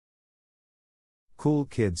Cool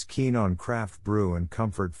kids keen on craft brew and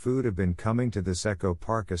comfort food have been coming to this Echo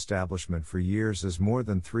Park establishment for years, as more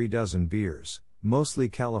than 36 beers, mostly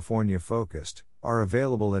California focused, are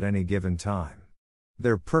available at any given time.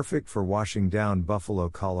 They're perfect for washing down buffalo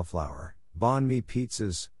cauliflower, banh mi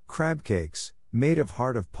pizzas, crabcakes, made of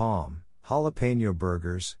heart of palm, jalapeño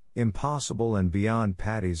burgers, Impossible and Beyond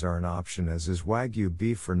patties are an option, as is Wagyu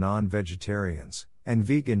beef for non-vegetarians, and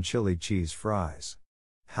vegan chili cheese fries.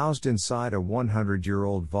 Housed inside a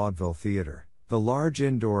 100-year-old vaudeville theater, the large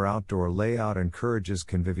indoor-outdoor layout encourages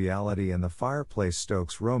conviviality and the fireplace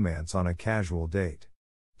stokes romance on a casual date.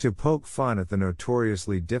 To poke fun at the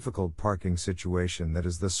notoriously difficult parking situation that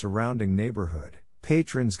is the surrounding neighborhood,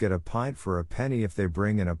 patrons get a pint for a penny if they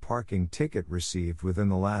bring in a parking ticket received within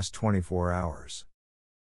the last 24 hours.